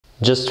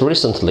Just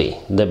recently,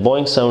 the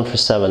Boeing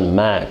 737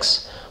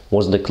 MAX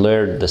was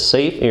declared the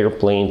safe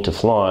airplane to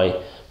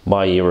fly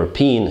by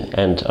European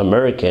and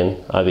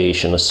American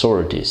aviation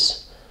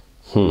authorities.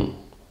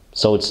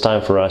 So it's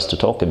time for us to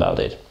talk about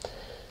it.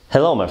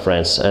 Hello my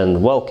friends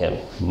and welcome.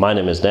 My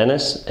name is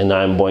Dennis and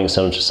I'm Boeing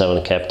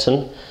 737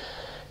 captain.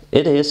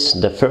 It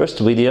is the first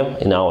video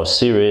in our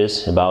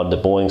series about the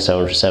Boeing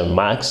 737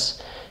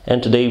 MAX,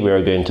 and today we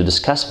are going to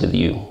discuss with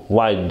you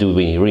why do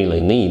we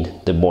really need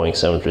the Boeing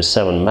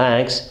 737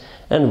 MAX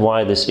and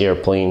why this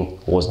airplane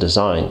was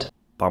designed.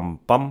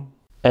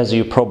 As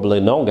you probably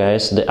know,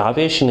 guys, the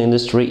aviation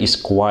industry is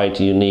quite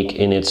unique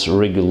in its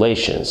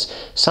regulations.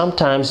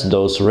 Sometimes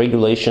those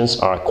regulations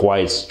are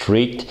quite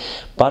strict,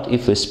 but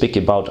if we speak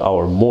about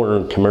our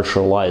modern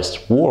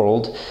commercialized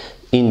world,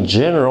 in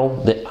general,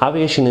 the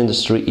aviation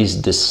industry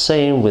is the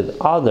same with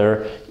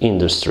other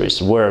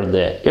industries, where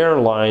the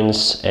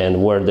airlines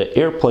and where the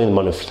airplane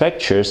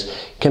manufacturers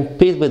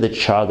compete with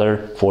each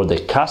other for the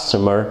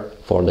customer,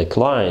 for the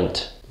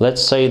client.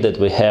 Let's say that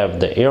we have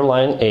the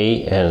airline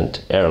A and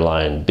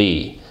airline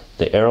B.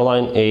 The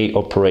airline A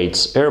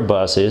operates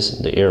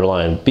Airbuses, the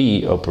airline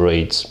B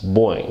operates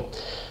Boeing.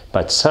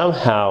 But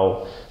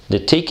somehow the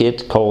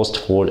ticket cost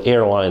for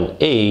airline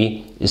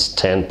A is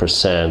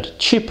 10%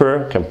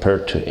 cheaper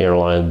compared to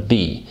airline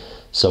B.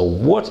 So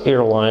what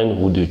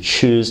airline would you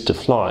choose to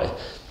fly?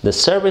 The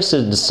service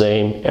is the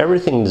same,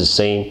 everything is the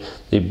same,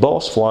 they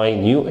both fly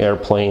new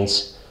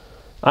airplanes.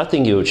 I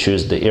think you would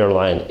choose the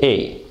airline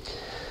A,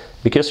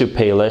 because you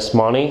pay less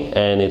money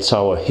and it's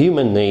our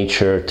human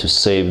nature to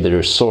save the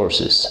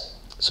resources.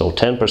 So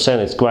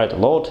 10% is quite a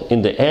lot.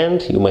 In the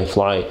end, you may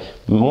fly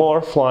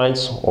more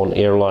flights on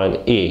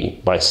airline A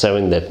by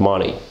saving that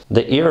money.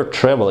 The air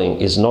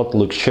traveling is not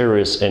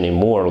luxurious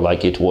anymore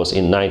like it was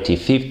in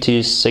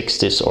 1950s,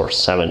 60s or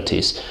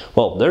 70s.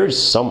 Well, there is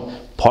some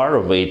part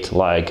of it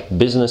like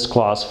business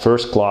class,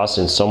 first class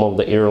in some of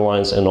the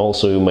airlines, and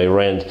also you may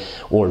rent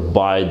or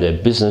buy the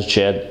business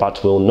jet,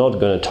 but we're not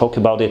going to talk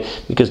about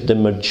it because the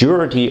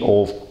majority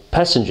of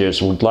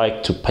passengers would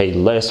like to pay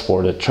less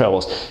for the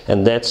travels,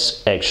 and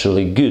that's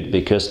actually good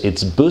because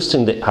it's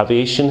boosting the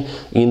aviation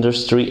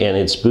industry and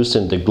it's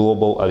boosting the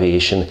global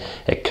aviation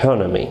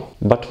economy.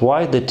 But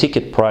why the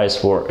ticket price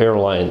for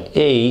airline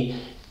A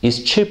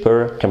is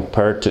cheaper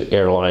compared to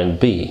airline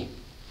B?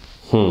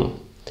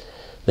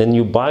 Then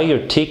you buy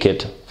your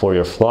ticket for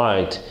your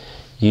flight,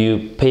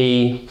 you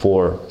pay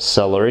for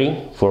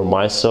salary, for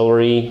my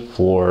salary,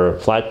 for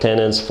flight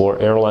attendants, for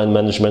airline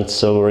management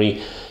salary,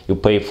 you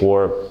pay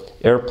for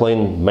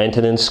airplane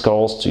maintenance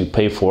costs, you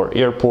pay for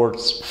airport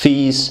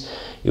fees,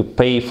 you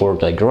pay for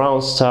the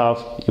ground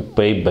staff, you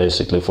pay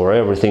basically for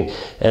everything,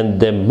 and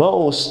the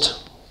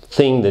most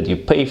thing that you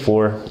pay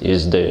for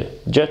is the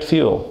jet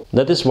fuel.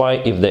 That is why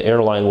if the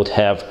airline would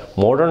have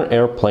modern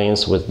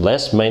airplanes with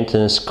less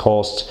maintenance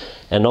costs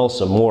and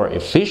also more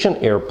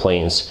efficient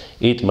airplanes,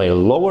 it may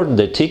lower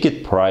the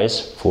ticket price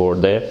for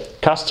the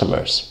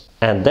customers.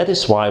 And that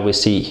is why we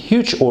see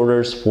huge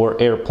orders for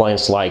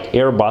airplanes like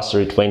Airbus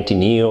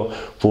A320neo,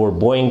 for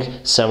Boeing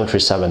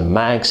 737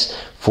 MAX,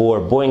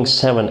 for Boeing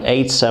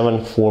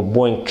 787, for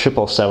Boeing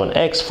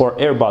 777X, for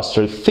Airbus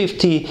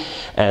 350,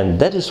 and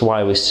that is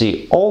why we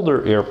see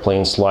older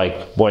airplanes like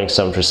Boeing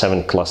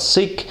 737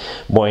 Classic,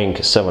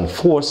 Boeing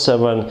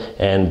 747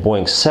 and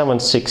Boeing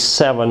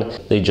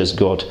 767, they just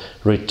got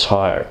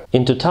retired.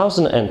 In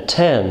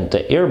 2010,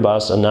 the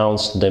Airbus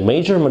announced the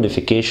major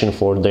modification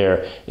for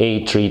their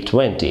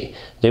A320.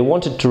 They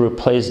wanted to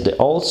replace the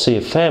old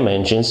CFM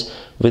engines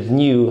with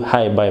new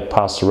high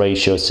bypass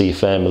ratio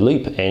CFM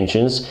LEAP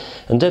engines,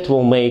 and that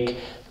will make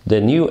the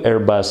new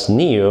Airbus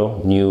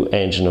Neo, new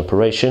engine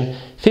operation,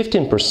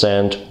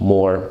 15%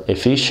 more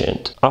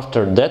efficient.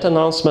 After that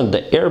announcement,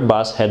 the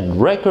Airbus had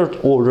record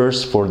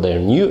orders for their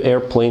new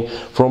airplane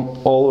from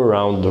all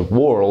around the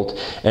world,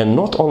 and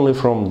not only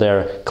from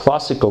their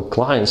classical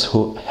clients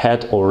who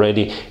had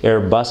already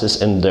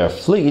Airbuses in their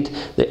fleet,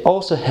 they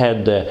also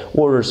had the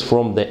orders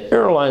from the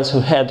airlines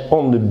who had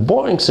only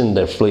Boeings in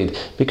their fleet,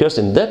 because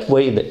in that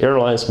way the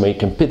airlines may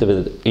compete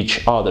with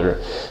each other.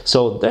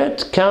 So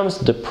that comes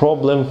the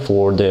problem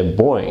for the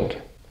Boeing.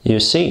 You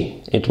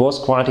see, it was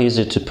quite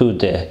easy to put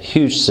the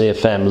huge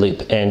CFM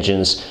LEAP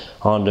engines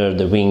under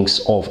the wings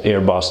of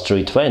Airbus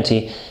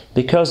 320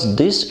 because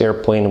this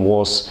airplane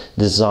was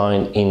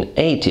designed in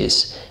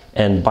 80s,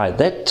 and by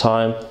that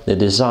time the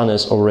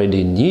designers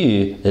already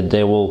knew that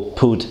they will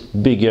put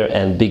bigger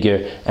and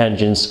bigger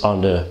engines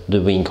under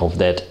the wing of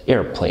that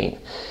airplane.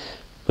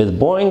 With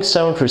Boeing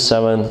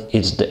 737,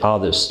 it's the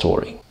other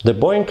story. The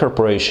Boeing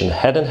Corporation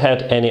hadn't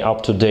had any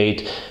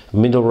up-to-date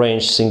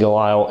middle-range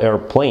single-aisle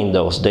airplane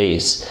those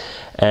days,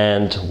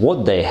 and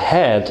what they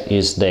had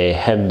is they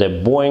had the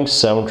Boeing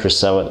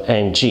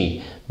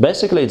 737NG.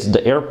 Basically, it's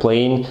the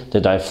airplane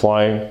that I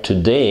fly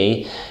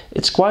today,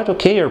 It's quite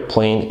okay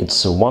airplane.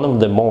 It's one of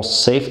the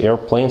most safe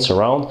airplanes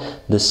around.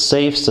 The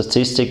safe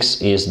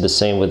statistics is the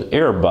same with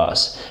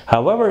Airbus.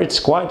 However, it's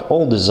quite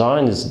old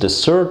design. It's the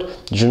third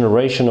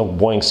generation of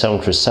Boeing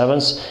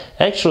 737s.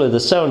 Actually,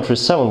 the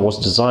 737 was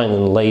designed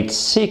in the late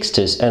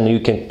 60s, and you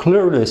can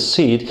clearly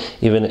see it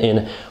even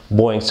in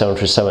Boeing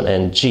 737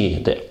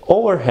 NG. The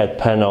overhead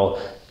panel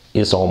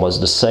is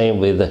almost the same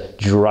with the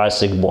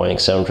Jurassic Boeing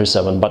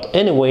 737, but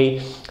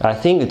anyway, I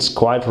think it's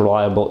quite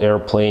reliable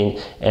airplane,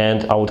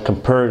 and I would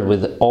compare it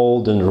with the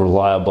old and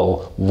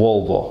reliable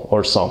Volvo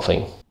or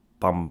something.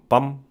 Pam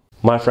pam.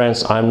 My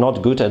friends, I'm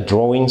not good at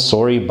drawing,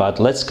 sorry, but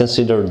let's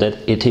consider that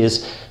it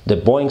is the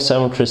Boeing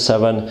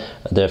 737,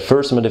 the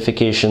first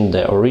modification,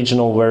 the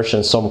original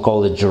version, some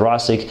call it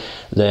Jurassic,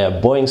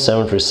 the Boeing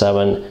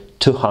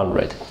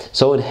 737-200.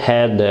 So it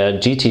had the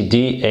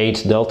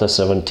GTD-8 Delta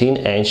 17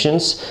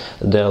 engines,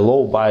 the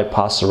low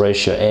bypass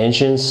ratio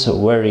engines,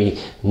 very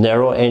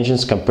narrow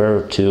engines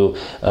compared to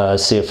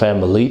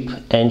CFM LEAP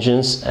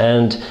engines,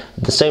 and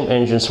the same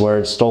engines were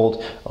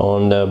installed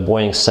on the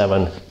Boeing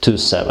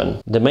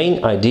 727. The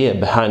main idea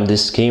behind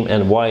this scheme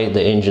and why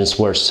the engines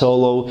were so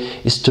low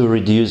is to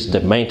reduce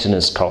the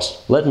maintenance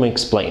cost. Let me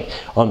explain.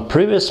 On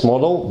previous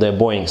model, the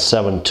Boeing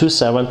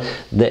 727,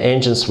 the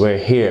engines were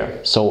here.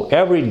 So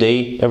every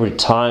day, every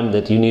time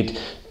that you need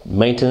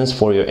maintenance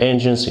for your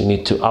engines, you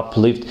need to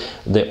uplift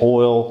the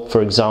oil,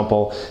 for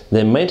example,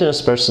 the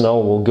maintenance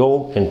personnel will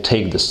go and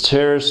take the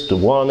stairs to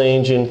one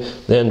engine,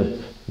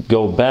 then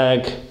go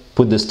back,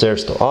 put the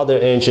stairs to other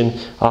engine,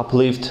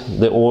 uplift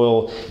the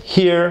oil.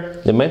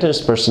 Here the maintenance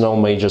personnel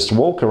may just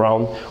walk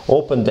around,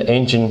 open the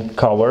engine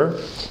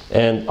cover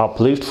and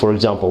uplift, for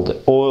example,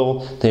 the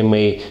oil. They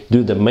may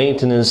do the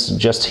maintenance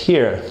just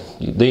here.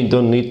 They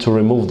don't need to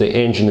remove the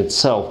engine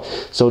itself.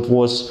 So it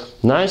was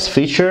nice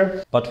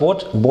feature, but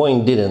what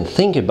Boeing didn't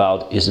think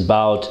about is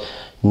about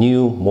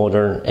new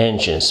modern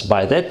engines.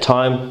 By that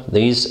time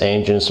these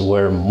engines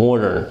were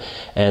modern,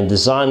 and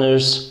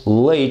designers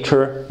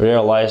later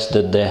realized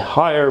that the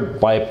higher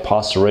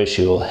bypass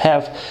ratio you'll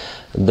have,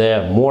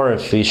 the more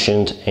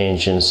efficient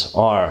engines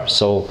are.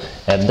 So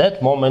at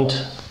that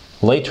moment,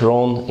 later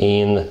on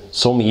in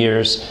some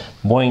years,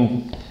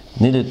 Boeing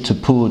needed to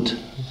put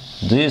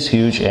this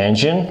huge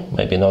engine,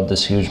 maybe not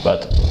this huge,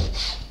 but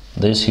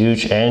this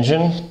huge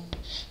engine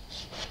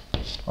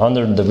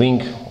under the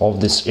wing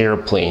of this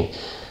airplane.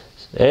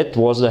 It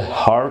was a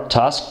hard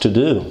task to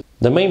do.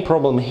 The main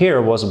problem here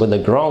was with the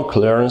ground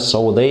clearance,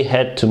 so they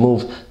had to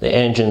move the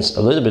engines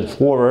a little bit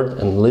forward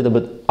and a little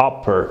bit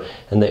upper,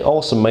 and they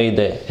also made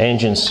the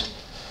engines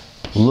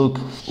look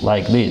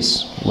like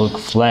this, look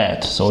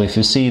flat. So if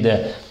you see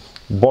the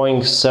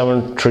Boeing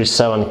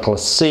 737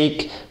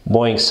 Classic,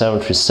 Boeing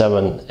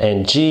 737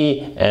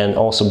 NG, and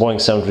also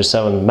Boeing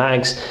 737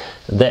 MAX,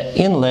 the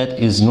inlet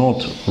is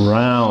not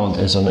round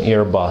as an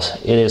Airbus,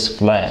 it is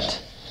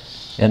flat.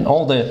 And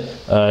all the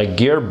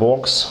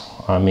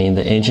gearbox, I mean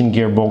the engine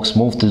gearbox,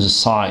 moved to the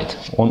side.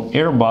 On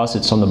Airbus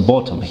it's on the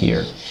bottom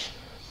here,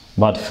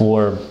 but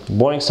for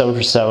Boeing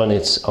 737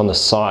 it's on the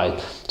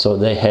side. So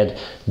they had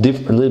a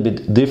little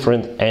bit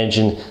different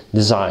engine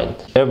design.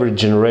 Every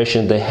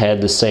generation they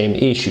had the same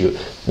issue,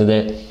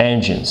 the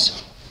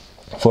engines.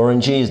 For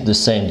NG is the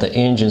same, the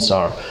engines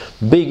are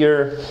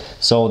bigger,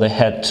 so they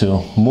had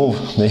to move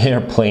the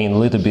airplane a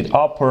little bit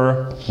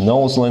upper,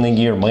 nose landing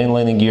gear, main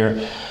landing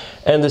gear.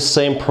 And the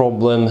same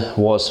problem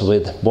was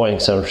with Boeing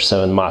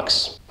 737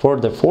 MAX. For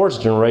the fourth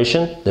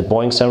generation, the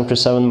Boeing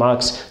 737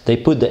 MAX, they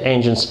put the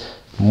engines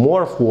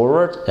more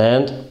forward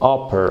and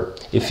upper.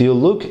 If you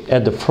look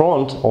at the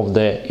front of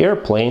the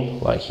airplane,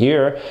 like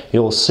here,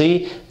 you'll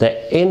see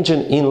the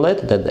engine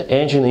inlet, that the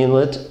engine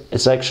inlet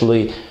is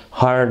actually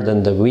higher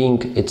than the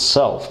wing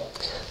itself.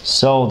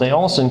 So they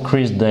also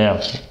increased the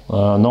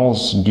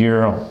nose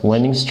gear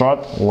landing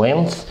strut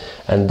length,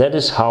 and that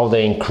is how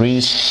they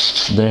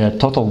increased the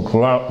total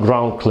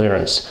ground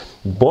clearance.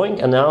 Boeing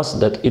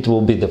announced that it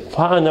will be the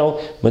final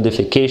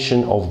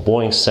modification of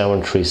Boeing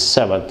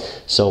 737.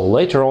 So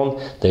later on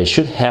they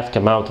should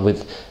come out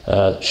with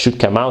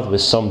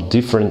some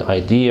different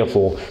idea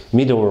for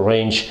middle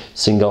range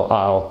single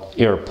aisle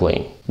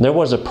airplane. There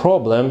was a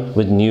problem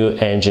with new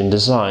engine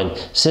design.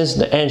 Since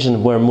the engines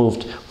were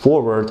moved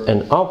forward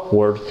and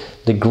upward,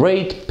 the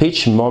great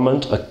pitch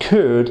moment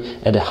occurred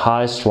at the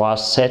high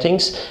thrust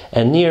settings,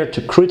 and near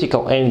to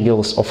critical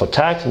angles of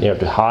attack, near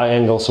to high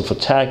angles of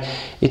attack,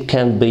 it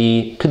could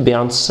be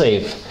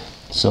unsafe.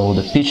 So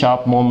the pitch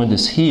up moment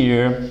is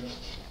here.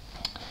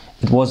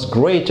 It was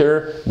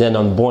greater than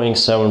on Boeing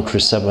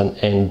 737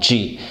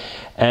 NG.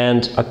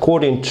 And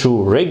according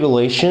to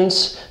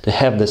regulations, they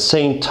have the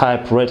same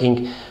type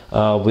rating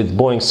with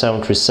Boeing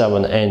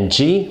 737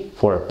 NG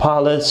for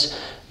pilots.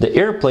 The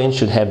airplane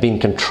should have been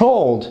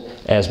controlled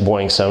as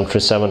Boeing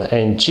 737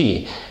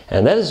 NG,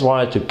 and that is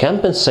why, to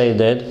compensate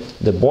that,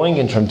 the Boeing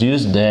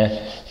introduced the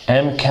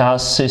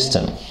MCAS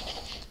system.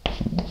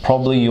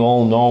 Probably you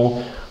all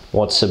know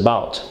what's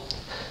about.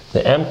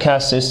 The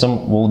MCAS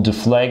system will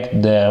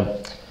deflect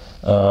the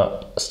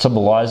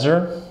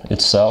stabilizer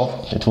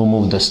itself. It will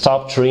move the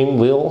stop trim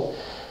wheel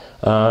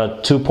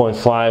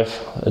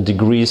 2.5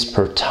 degrees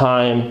per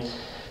time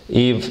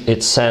if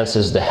it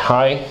senses the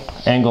high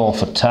angle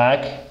of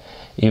attack,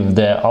 if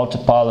the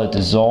autopilot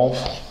is off,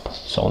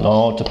 so no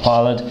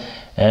autopilot,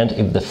 and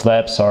if the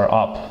flaps are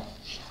up,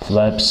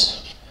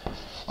 flaps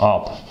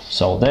up.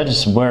 So that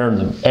is where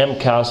the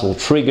MCAS will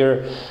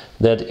trigger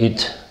that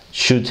it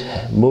should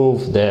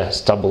move the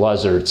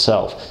stabilizer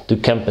itself to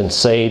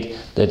compensate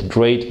that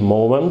great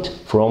moment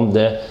from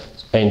the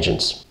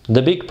engines.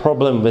 The big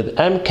problem with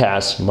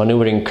MCAS,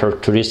 maneuvering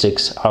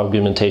characteristics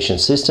augmentation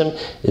system,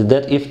 is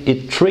that if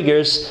it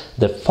triggers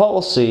the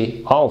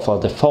falsy alpha,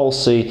 the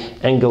falsy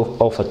angle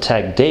of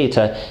attack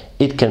data,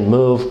 it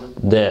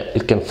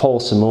can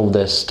falsely move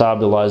the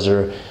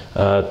stabilizer,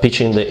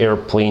 pitching the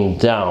airplane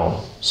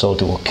down. So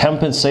it will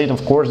compensate,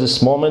 of course,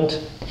 this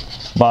moment.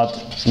 But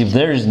if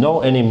there is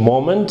no any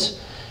moment,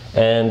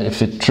 and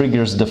if it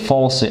triggers the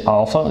falsy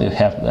alpha, you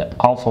have the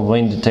alpha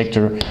vane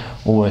detector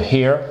over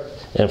here,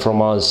 and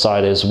from other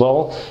side as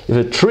well. If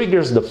it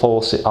triggers the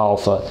falsy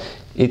alpha,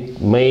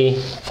 it may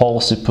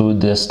falsely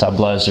put the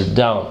stabilizer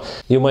down.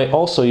 You may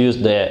also use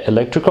the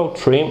electrical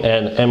trim,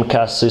 and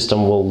MCAS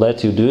system will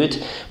let you do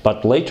it,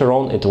 but later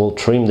on it will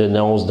trim the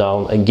nose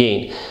down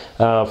again.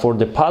 For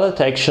the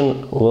pilot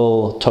action,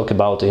 we'll talk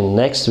about in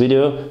next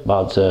video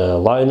about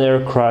Lion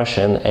Air crash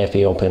and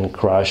FA Open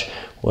crash,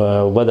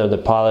 whether the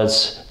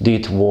pilots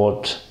did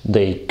what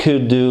they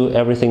could do,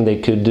 everything they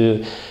could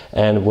do,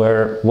 and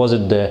where was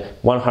it the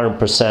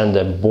 100%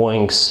 the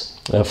Boeing's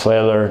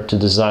failure to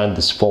design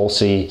this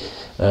falsy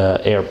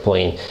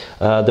airplane.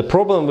 The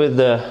problem with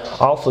the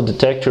alpha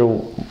detector,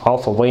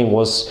 alpha vane,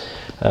 was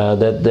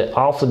that the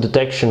alpha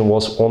detection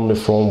was only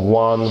from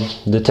one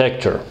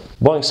detector.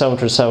 Boeing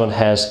 737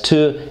 has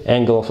two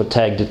angle of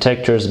attack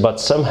detectors,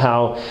 but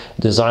somehow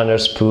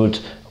designers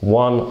put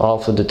one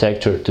alpha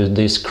detector to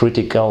this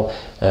critical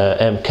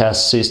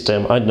MCAS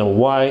system. I don't know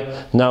why.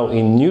 Now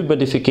in new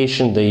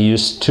modification they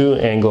use two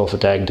angle of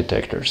attack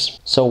detectors.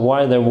 So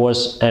why there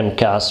was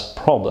MCAS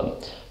problem?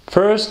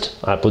 First,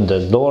 I put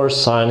the dollar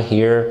sign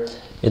here.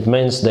 It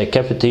means the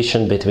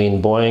competition between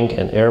Boeing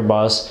and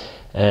Airbus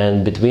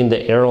and between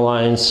the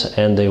airlines,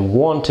 and they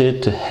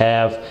wanted to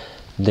have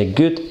the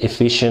good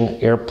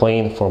efficient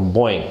airplane from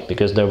Boeing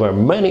because there were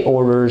many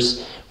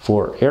orders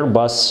for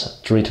Airbus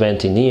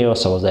 320neo,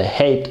 so they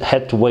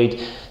had to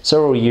wait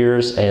several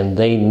years and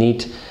they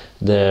need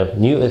the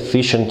new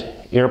efficient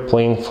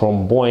airplane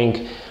from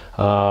Boeing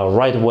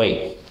right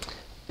away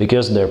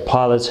because their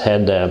pilots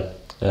had the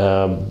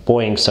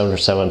Boeing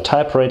 737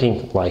 type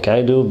rating like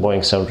I do,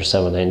 Boeing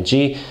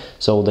 737NG,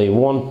 so they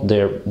want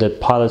their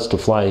pilots to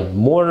fly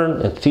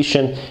modern,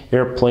 efficient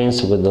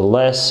airplanes with the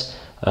less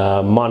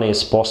money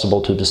as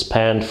possible to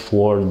spend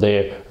for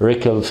their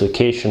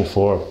requalification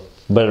for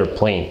better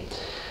plane.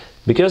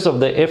 Because of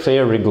the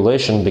FAA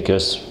regulation,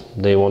 because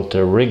they want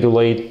to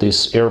regulate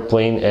this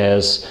airplane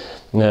as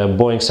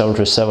Boeing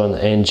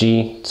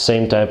 737NG,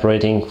 same type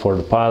rating for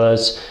the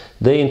pilots,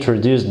 they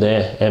introduced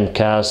the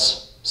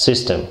MCAS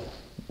system.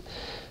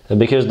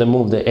 Because they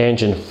moved the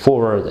engine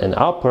forward and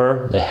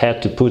upper, they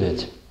had to put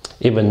it.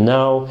 Even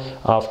now,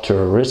 after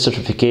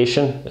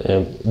recertification,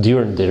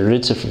 during the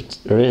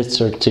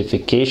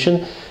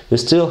recertification, we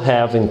still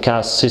have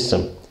MCAS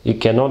system. You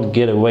cannot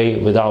get away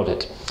without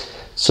it.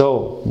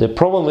 So the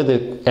problem with the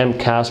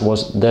MCAS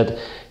was that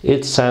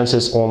it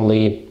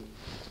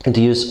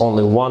uses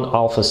only one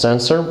alpha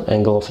sensor,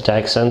 angle of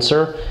attack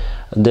sensor.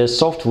 The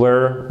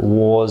software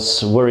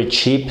was very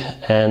cheap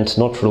and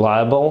not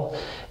reliable,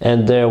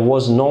 and there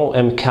was no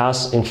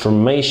MCAS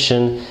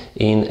information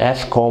in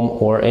FCOM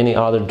or any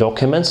other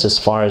documents as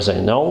far as I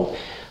know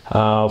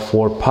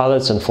for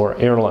pilots and for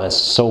airlines.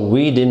 So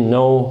we didn't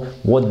know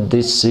what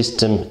this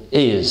system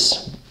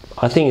is.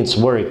 I think it's a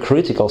very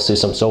critical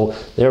system, so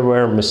there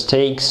were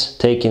mistakes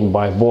taken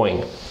by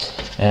Boeing.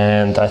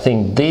 And I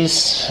think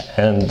this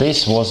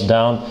was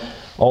done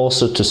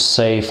also to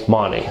save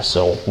money.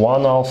 So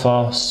one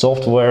alpha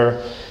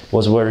software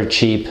was very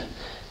cheap,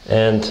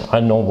 and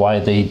I don't know why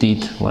they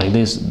did like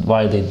this,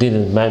 why they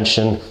didn't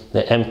mention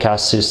the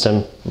MCAS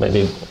system,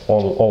 maybe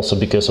also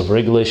because of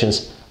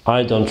regulations,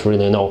 I don't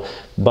really know.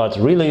 But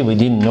really we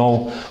didn't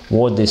know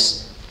what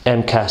this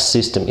MCAS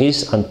system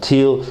is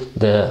until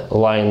the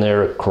Lion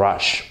Air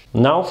crash.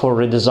 Now for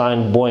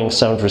redesigned Boeing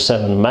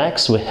 737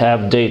 MAX we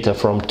have data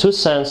from two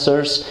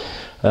sensors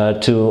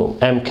to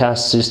MCAS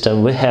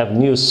system. We have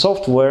new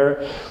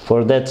software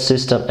for that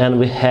system, and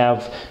we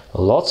have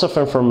lots of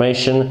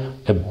information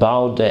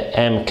about the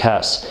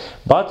MCAS.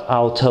 But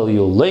I'll tell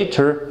you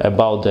later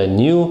about the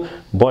new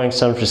Boeing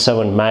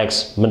 737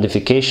 MAX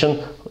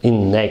modification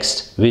in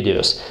next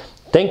videos.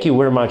 Thank you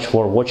very much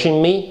for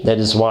watching me. That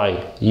is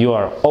why you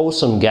are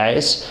awesome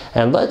guys,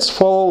 and let's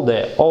follow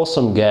the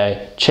awesome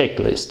guy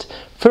checklist.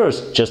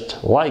 First,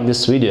 just like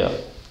this video.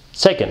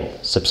 Second,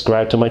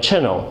 subscribe to my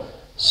channel.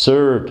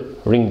 Third,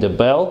 ring the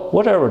bell,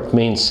 whatever it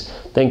means.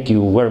 Thank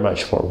you very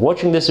much for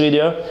watching this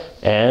video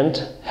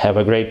and have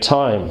a great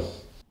time.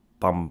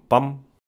 Pam pam.